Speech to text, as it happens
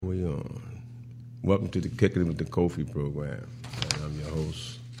Welcome to the Kicking It with the Kofi program. And I'm your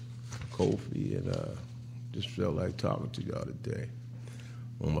host, Kofi, and just felt like talking to y'all today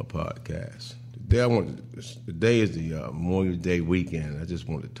on my podcast. Today is the Memorial Day weekend. I just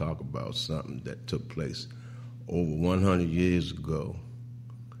want to talk about something that took place over 100 years ago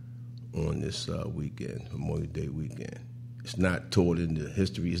on this weekend, Memorial Day weekend. It's not taught in the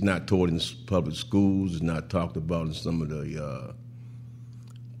history. It's not taught in public schools. It's not talked about in some of the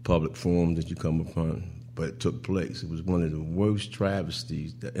public forums that you come upon, but it took place. It was one of the worst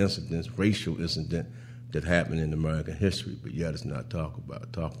travesties, racial incident that happened in American history, but yet it's not talked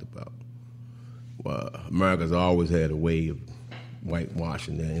about. Well, America's always had a way of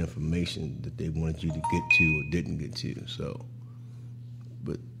whitewashing that information that they wanted you to get to or didn't get to. So,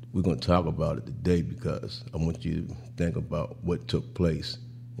 but we're going to talk about it today because I want you to think about what took place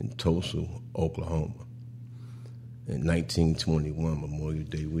in Tulsa, Oklahoma in 1921 Memorial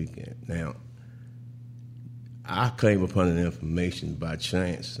Day weekend. Now, I came upon the information by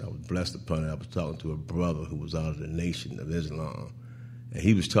chance. I was blessed upon it. I was talking to a brother who was out of the Nation of Islam, and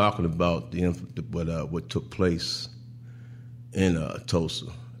he was talking about what took place in Tulsa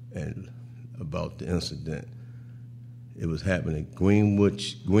and about the incident. It was happening in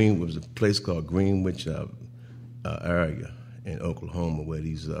Greenwich was a place called Greenwich area in Oklahoma where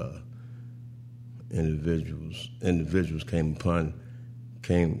these individuals came upon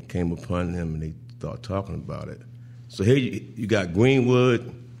him and they started talking about it. So here you got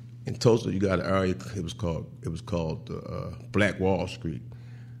Greenwood in Tulsa. You got an area. It was called Black Wall Street,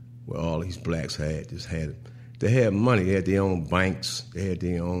 where all these blacks had money. They had their own banks. They had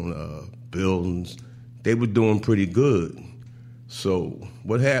their own buildings. They were doing pretty good. So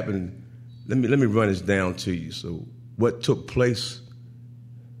what happened? Let me run this down to you. So what took place?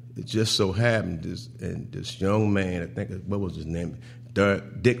 It just so happened this young man, I think, what was his name?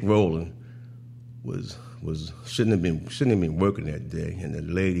 Dick Rowland shouldn't have been working that day, and the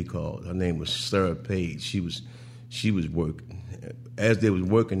lady called. Her name was Sarah Page. She was working. As they was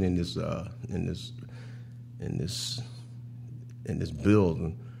working in this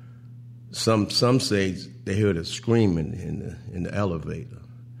building, some say they heard a screaming in the elevator.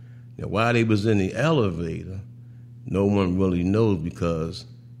 Now, why they was in the elevator, no one really knows because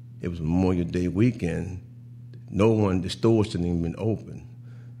it was Memorial Day weekend. The stores shouldn't even been open.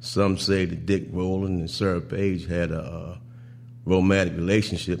 Some say that Dick Rowland and Sarah Page had a romantic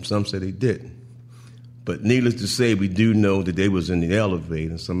relationship. Some say they didn't. But needless to say, we do know that they was in the elevator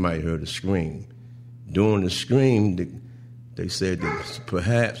and somebody heard a scream. During the scream, they said that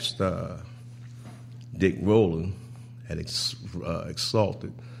perhaps Dick Rowland had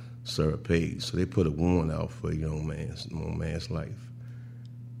assaulted Sarah Page. So they put a warrant out for a young man's life.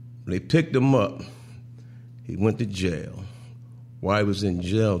 They picked him up. He went to jail. While he was in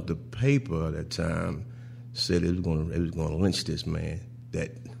jail, the paper at that time said it was going to lynch this man.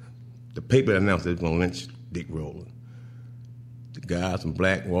 The paper announced they was going to lynch Dick Rowland. The guys from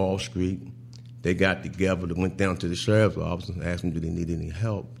Black Wall Street, they got together. They went down to the sheriff's office and asked them, do they need any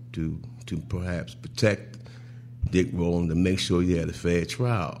help to perhaps protect Dick Rowland to make sure he had a fair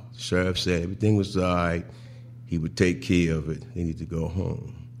trial. The sheriff said everything was all right. He would take care of it. They need to go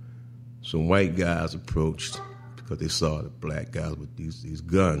home. Some white guys approached because they saw the black guys with these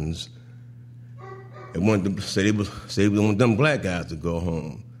guns and wanted to say they wanted them black guys to go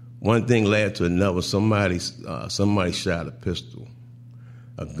home. One thing led to another. Somebody shot a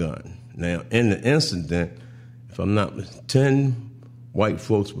gun. Now, in the incident, if I'm not mistaken, 10 white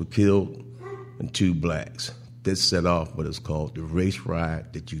folks were killed and 2 blacks. This set off what is called the race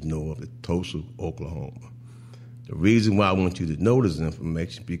riot that you know of at Tulsa, Oklahoma. The reason why I want you to know this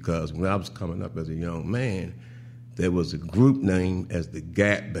information because when I was coming up as a young man, there was a group named as the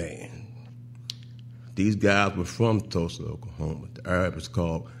Gap Band. These guys were from Tulsa, Oklahoma. The area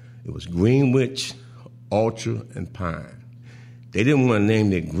was Greenwich, Ultra, and Pine. They didn't want to name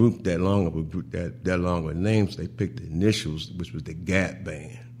their group that long of a name, so they picked the initials, which was the Gap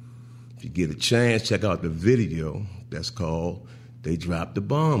Band. If you get a chance, check out the video that's called "They Dropped the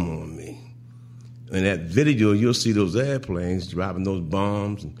Bomb on Me." In that video, you'll see those airplanes dropping those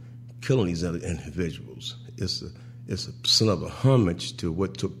bombs and killing these other individuals. It's a son of a homage to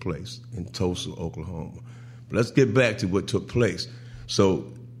what took place in Tulsa, Oklahoma. But let's get back to what took place.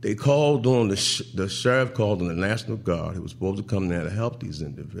 So they called on the sheriff called on the National Guard, who was supposed to come there to help these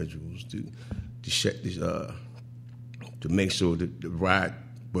individuals to make sure that the riot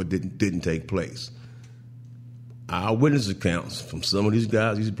didn't take place. Eyewitness accounts from some of these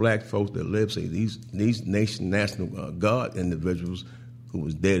guys, these black folks that live, say these National Guard individuals who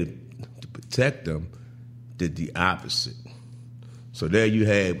was there to protect them did the opposite. So there you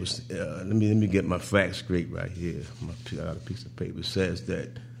had was. Let me get my facts straight right here. I got a piece of paper. It says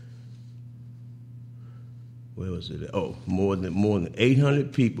that. Where was it? Oh, more than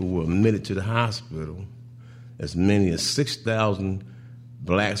 800 people were admitted to the hospital. As many as 6,000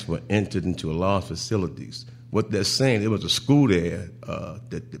 blacks were entered into large facilities. What they're saying, there was a school there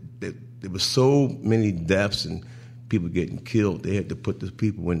that there was so many deaths and people getting killed. They had to put the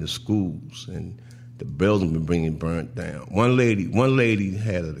people in the schools, and the building were being burnt down. One lady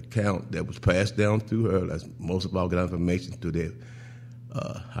had an account that was passed down through her. That's most of all got information through their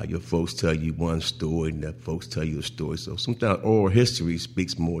how your folks tell you one story and that folks tell you a story. So sometimes oral history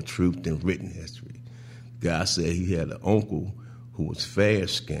speaks more truth than written history. Guy said he had an uncle who was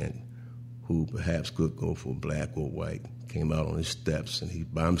fair-skinned, who perhaps could go for black or white, came out on his steps, and he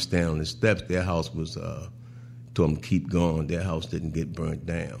bounced down the steps. Their house was, told him to keep going. Their house didn't get burnt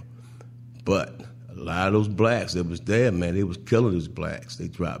down. But a lot of those blacks that was there, man, they was killing those blacks. They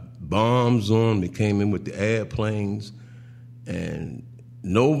dropped bombs on them. They came in with the airplanes, and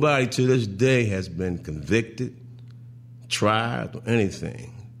nobody to this day has been convicted, tried, or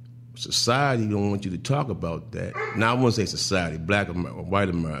anything. Society don't want you to talk about that. Now I wouldn't say society, black America, or white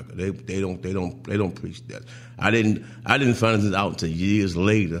America. They don't preach that. I didn't find this out until years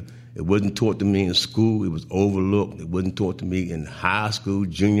later. It wasn't taught to me in school. It was overlooked. It wasn't taught to me in high school,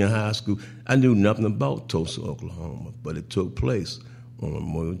 junior high school. I knew nothing about Tulsa, Oklahoma, but it took place on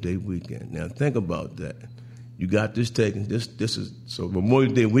Memorial Day weekend. Now think about that. You got this taken. This is so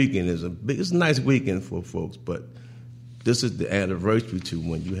Memorial Day weekend is it's a nice weekend for folks, but this is the anniversary to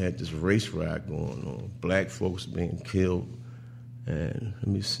when you had this race riot going on, black folks being killed, and let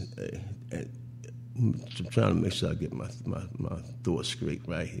me see. I'm trying to make sure I get my thoughts straight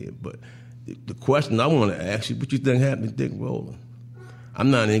right here. But the question I want to ask you, what you think happened to Dick Rowland? I'm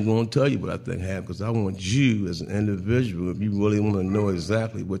not even going to tell you what I think happened because I want you as an individual, if you really want to know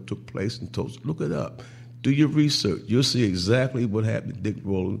exactly what took place in Tulsa, look it up. Do your research. You'll see exactly what happened to Dick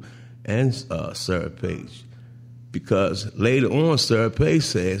Rowland and Sarah Page. Because later on, Sarah Page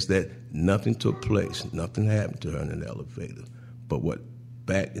says that nothing took place. Nothing happened to her in an elevator. But what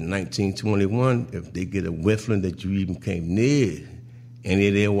back in 1921, if they get a whiffling that you even came near any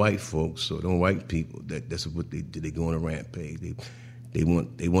of their white folks or them white people, that's what they do. They go on a rampage. They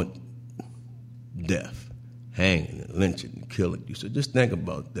want death, hanging and lynching and killing you. So just think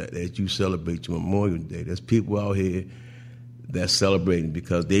about that as you celebrate your Memorial Day. There's people out here that's celebrating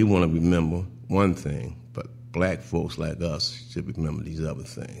because they want to remember one thing, but black folks like us should remember these other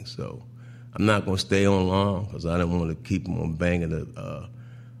things. So I'm not going to stay on long because I don't want to keep them on banging a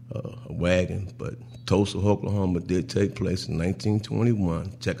wagon. But Tulsa, Oklahoma did take place in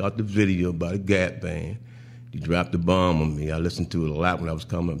 1921. Check out the video by the Gap Band. He dropped the bomb on me. I listened to it a lot when I was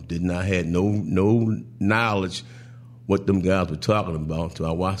coming up. Did not have no knowledge what them guys were talking about until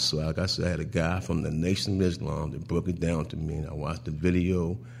I watched. So like I said, I had a guy from the Nation of Islam that broke it down to me, and I watched the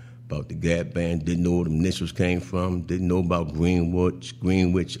video about the Gap Band. Didn't know where the initials came from. Didn't know about Greenwich,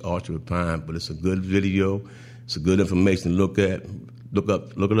 Orchard Pine. But it's a good video. It's a good information to look at. Look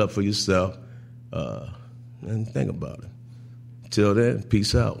it up for yourself, and think about it. Till then,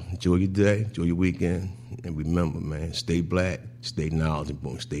 peace out. Enjoy your day. Enjoy your weekend. And remember, man, stay black, stay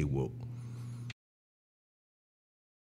knowledgeable, and stay woke.